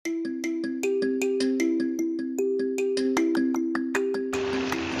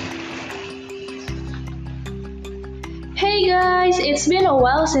it's been a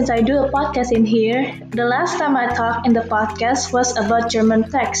while since I do a podcast in here. The last time I talked in the podcast was about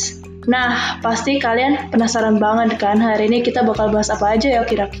German text. Nah, pasti kalian penasaran banget kan hari ini kita bakal bahas apa aja ya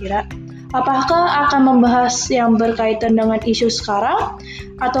kira-kira? Apakah akan membahas yang berkaitan dengan isu sekarang?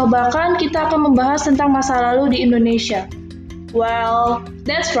 Atau bahkan kita akan membahas tentang masa lalu di Indonesia? Well,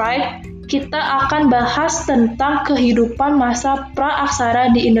 that's right. Kita akan bahas tentang kehidupan masa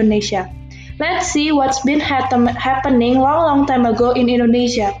pra-aksara di Indonesia. Let's see what's been happening long time ago in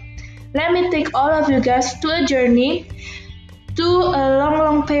Indonesia. Let me take all of you guys to a journey to a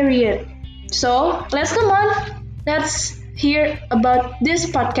long period. So, let's come on. Let's hear about this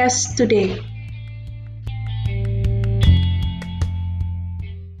podcast today.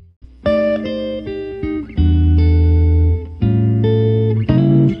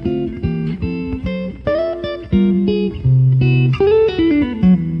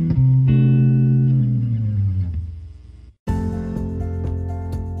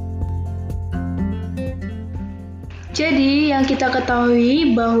 Jadi, yang kita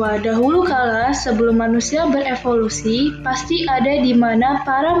ketahui bahwa dahulu kala sebelum manusia berevolusi, pasti ada di mana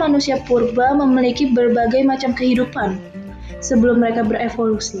para manusia purba memiliki berbagai macam kehidupan sebelum mereka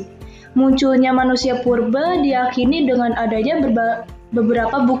berevolusi. Munculnya manusia purba diyakini dengan adanya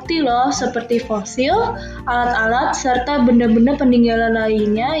beberapa bukti loh, seperti fosil, alat-alat, serta benda-benda peninggalan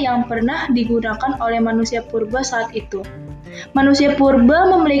lainnya yang pernah digunakan oleh manusia purba saat itu. Manusia purba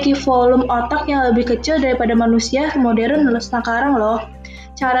memiliki volume otak yang lebih kecil daripada manusia modern sekarang loh.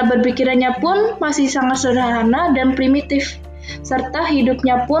 Cara berpikirannya pun masih sangat sederhana dan primitif, serta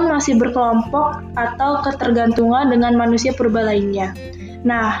hidupnya pun masih berkelompok atau ketergantungan dengan manusia purba lainnya.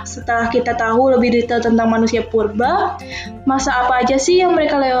 Nah, setelah kita tahu lebih detail tentang manusia purba, masa apa aja sih yang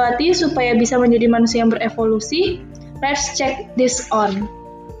mereka lewati supaya bisa menjadi manusia yang berevolusi? Let's check this on.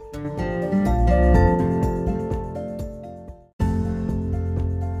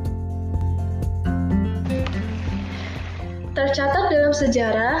 Tercatat dalam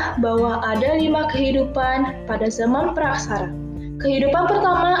sejarah bahwa ada 5 kehidupan pada zaman pra-aksara. Kehidupan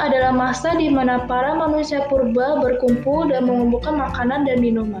pertama adalah masa di mana para manusia purba berkumpul dan mengumpulkan makanan dan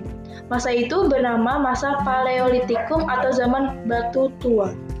minuman. Masa itu bernama masa Paleolitikum atau zaman batu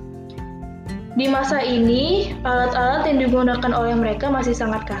tua. Di masa ini, alat-alat yang digunakan oleh mereka masih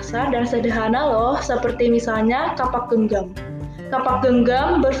sangat kasar dan sederhana loh, seperti misalnya kapak genggam. Kapak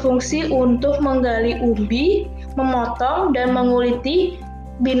genggam berfungsi untuk menggali umbi, memotong, dan menguliti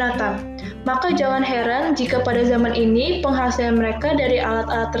binatang. Maka jangan heran jika pada zaman ini penghasilan mereka dari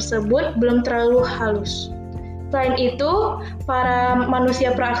alat-alat tersebut belum terlalu halus. Selain itu, para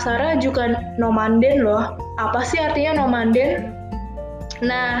manusia pra-aksara juga nomaden loh. Apa sih artinya nomaden?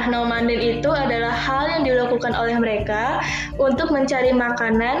 Nah, nomaden itu adalah hal yang dilakukan oleh mereka untuk mencari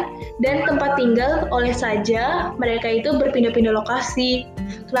makanan dan tempat tinggal oleh saja mereka itu berpindah-pindah lokasi.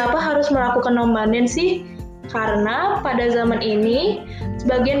 Kenapa harus melakukan nomaden sih? Karena pada zaman ini,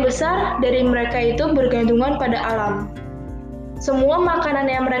 sebagian besar dari mereka itu bergantungan pada alam. Semua makanan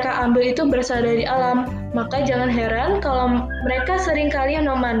yang mereka ambil itu berasal dari alam, maka jangan heran kalau mereka seringkali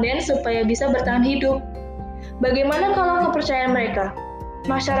nomaden supaya bisa bertahan hidup. Bagaimana kalau kepercayaan mereka?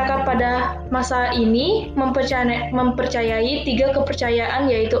 Masyarakat pada masa ini mempercayai 3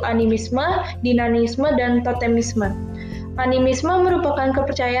 kepercayaan, yaitu animisme, dinamisme, dan totemisme. Animisme merupakan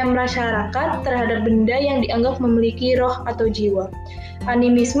kepercayaan masyarakat terhadap benda yang dianggap memiliki roh atau jiwa.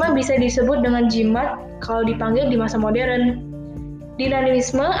 Animisme bisa disebut dengan jimat kalau dipanggil di masa modern.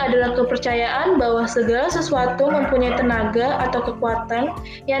 Dinamisme adalah kepercayaan bahwa segala sesuatu mempunyai tenaga atau kekuatan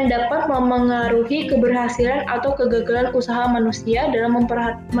yang dapat memengaruhi keberhasilan atau kegagalan usaha manusia dalam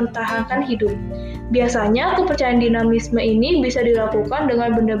mempertahankan hidup. Biasanya kepercayaan dinamisme ini bisa dilakukan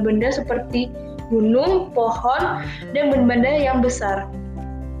dengan benda-benda seperti gunung, pohon, dan benda-benda yang besar.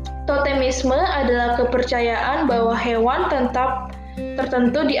 Totemisme adalah kepercayaan bahwa hewan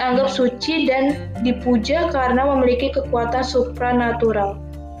tertentu dianggap suci dan dipuja karena memiliki kekuatan supranatural.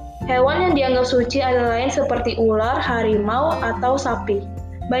 Hewan yang dianggap suci adalah lain seperti ular, harimau, atau sapi.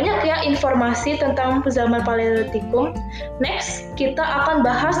 Banyak ya informasi tentang zaman Paleolitikum. Next, kita akan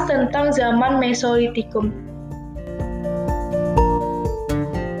bahas tentang zaman Mesolitikum.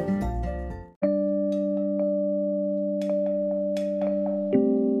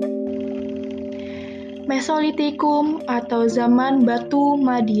 Mesolitikum atau zaman batu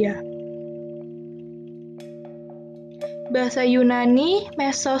Madia. Bahasa Yunani,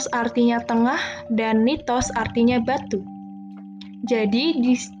 mesos artinya tengah dan litos artinya batu. Jadi,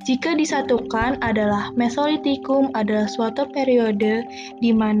 jika disatukan adalah Mesolitikum adalah suatu periode di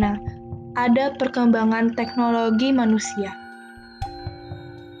mana ada perkembangan teknologi manusia.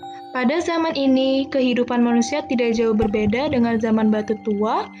 Pada zaman ini, kehidupan manusia tidak jauh berbeda dengan zaman batu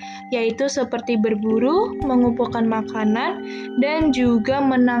tua, yaitu seperti berburu, mengumpulkan makanan, dan juga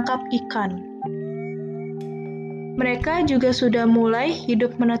menangkap ikan. Mereka juga sudah mulai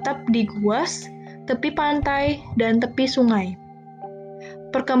hidup menetap di guas, tepi pantai, dan tepi sungai.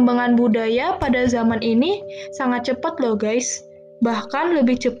 Perkembangan budaya pada zaman ini sangat cepat loh guys, bahkan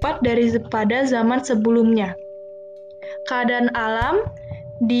lebih cepat daripada zaman sebelumnya. Keadaan alam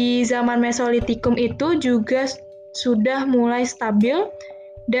di zaman Mesolitikum itu juga sudah mulai stabil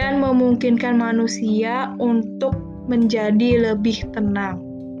dan memungkinkan manusia untuk menjadi lebih tenang.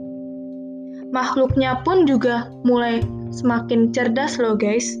 Makhluknya pun juga mulai semakin cerdas loh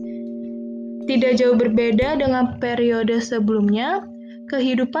guys. Tidak jauh berbeda dengan periode sebelumnya,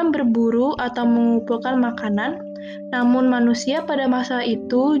 kehidupan berburu atau mengumpulkan makanan, namun manusia pada masa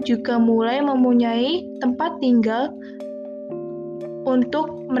itu juga mulai mempunyai tempat tinggal untuk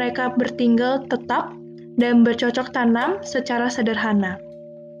mereka bertinggal tetap dan bercocok tanam secara sederhana.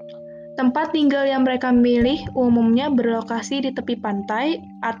 Tempat tinggal yang mereka milih umumnya berlokasi di tepi pantai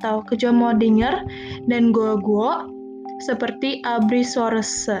atau kejamodinger dan goa-goa seperti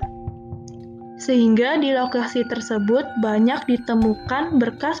Abrisorese. Sehingga di lokasi tersebut banyak ditemukan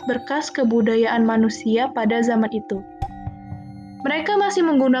berkas-berkas kebudayaan manusia pada zaman itu. Mereka masih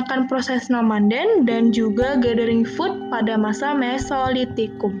menggunakan proses nomaden dan juga gathering food pada masa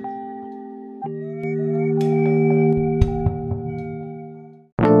Mesolitikum.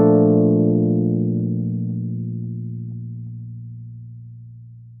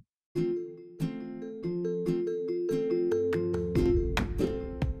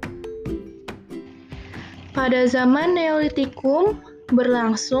 Pada zaman Neolitikum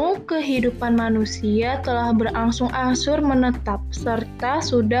berlangsung, kehidupan manusia telah berangsur-angsur menetap, serta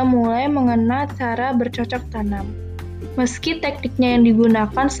sudah mulai mengenal cara bercocok tanam. Meski tekniknya yang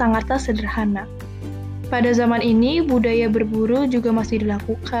digunakan sangatlah sederhana. Pada zaman ini, budaya berburu juga masih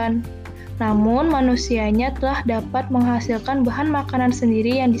dilakukan. Namun, manusianya telah dapat menghasilkan bahan makanan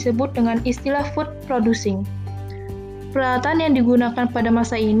sendiri yang disebut dengan istilah food producing. Peralatan yang digunakan pada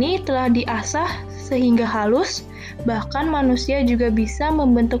masa ini telah diasah sehingga halus, bahkan manusia juga bisa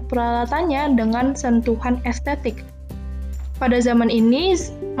membentuk peralatannya dengan sentuhan estetik. Pada zaman ini,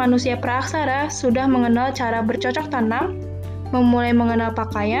 manusia praaksara sudah mengenal cara bercocok tanam, memulai mengenal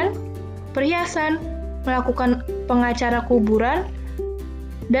pakaian, perhiasan, melakukan pengacara kuburan,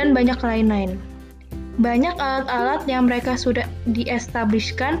 dan banyak lain-lain. Banyak alat-alat yang mereka sudah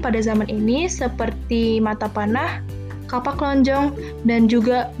diestablishkan pada zaman ini seperti mata panah, kapak lonjong, dan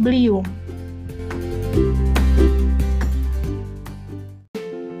juga beliung.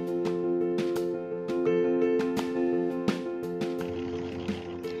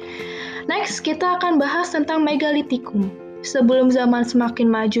 Next, kita akan bahas tentang Megalitikum. Sebelum zaman semakin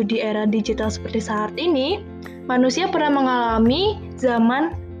maju di era digital seperti saat ini, manusia pernah mengalami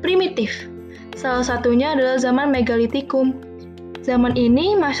zaman primitif. Salah satunya adalah zaman Megalitikum. Zaman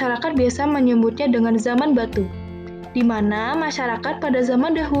ini, masyarakat biasa menyebutnya dengan zaman batu, di mana masyarakat pada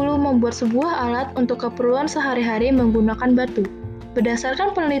zaman dahulu membuat sebuah alat untuk keperluan sehari-hari menggunakan batu.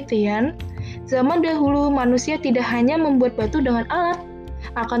 Berdasarkan penelitian, zaman dahulu manusia tidak hanya membuat batu dengan alat,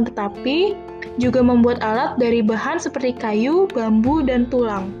 akan tetapi juga membuat alat dari bahan seperti kayu, bambu, dan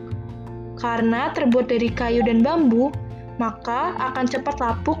tulang. Karena terbuat dari kayu dan bambu, maka akan cepat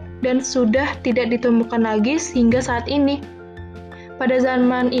lapuk dan sudah tidak ditemukan lagi hingga saat ini. Pada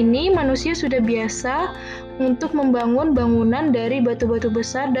zaman ini, manusia sudah biasa untuk membangun bangunan dari batu-batu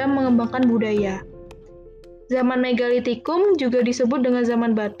besar dan mengembangkan budaya. Zaman Megalitikum juga disebut dengan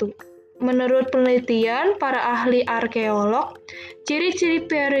zaman batu. Menurut penelitian para ahli arkeolog, ciri-ciri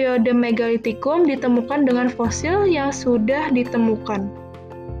periode Megalitikum ditemukan dengan fosil yang sudah ditemukan,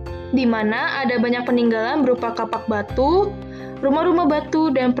 di mana ada banyak peninggalan berupa kapak batu, rumah-rumah batu,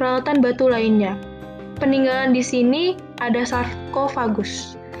 dan peralatan batu lainnya. Peninggalan di sini ada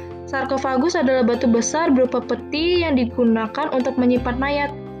sarkofagus. Sarkofagus adalah batu besar berupa peti yang digunakan untuk menyimpan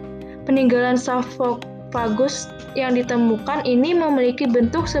mayat. Peninggalan sarkofagus yang ditemukan ini memiliki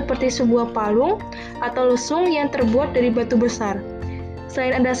bentuk seperti sebuah palung atau lesung yang terbuat dari batu besar.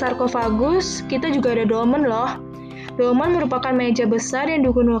 Selain ada sarkofagus, kita juga ada dolmen loh. Dolmen merupakan meja besar yang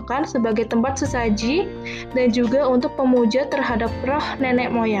digunakan sebagai tempat sesaji dan juga untuk pemuja terhadap roh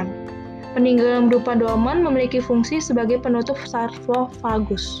nenek moyang. Peninggalan berupa dolmen memiliki fungsi sebagai penutup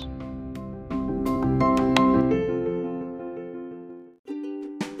sarkofagus.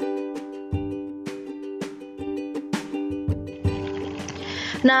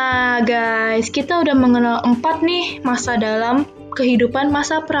 Nah guys, kita udah mengenal 4 nih masa dalam kehidupan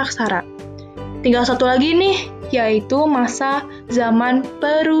masa praaksara. Tinggal satu lagi nih, yaitu masa zaman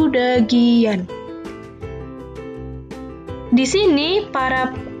Perudagian. Di sini,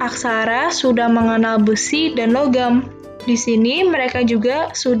 para aksara sudah mengenal besi dan logam. Di sini, mereka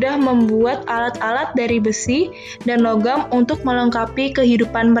juga sudah membuat alat-alat dari besi dan logam untuk melengkapi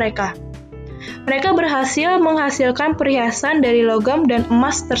kehidupan mereka. Mereka berhasil menghasilkan perhiasan dari logam dan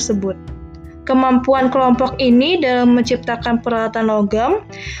emas tersebut. Kemampuan kelompok ini dalam menciptakan peralatan logam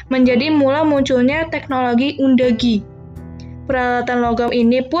menjadi mula munculnya teknologi undagi. Peralatan logam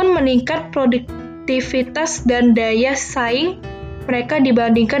ini pun meningkat produktivitas dan daya saing mereka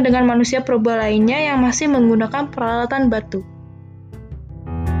dibandingkan dengan manusia purba lainnya yang masih menggunakan peralatan batu.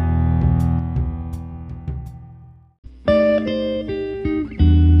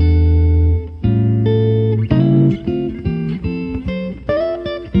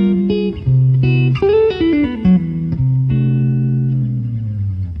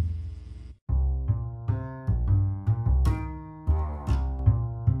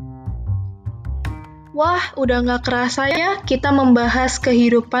 Wah, udah nggak kerasa ya kita membahas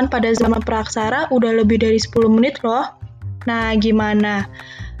kehidupan pada zaman praksara udah lebih dari 10 menit loh. Nah, gimana?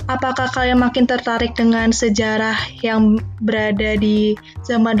 Apakah kalian makin tertarik dengan sejarah yang berada di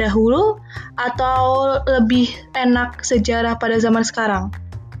zaman dahulu atau lebih enak sejarah pada zaman sekarang?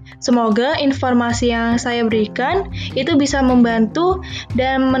 Semoga informasi yang saya berikan itu bisa membantu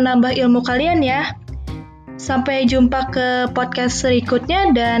dan menambah ilmu kalian ya. Sampai jumpa ke podcast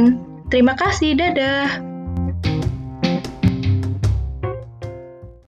berikutnya dan terima kasih, dadah.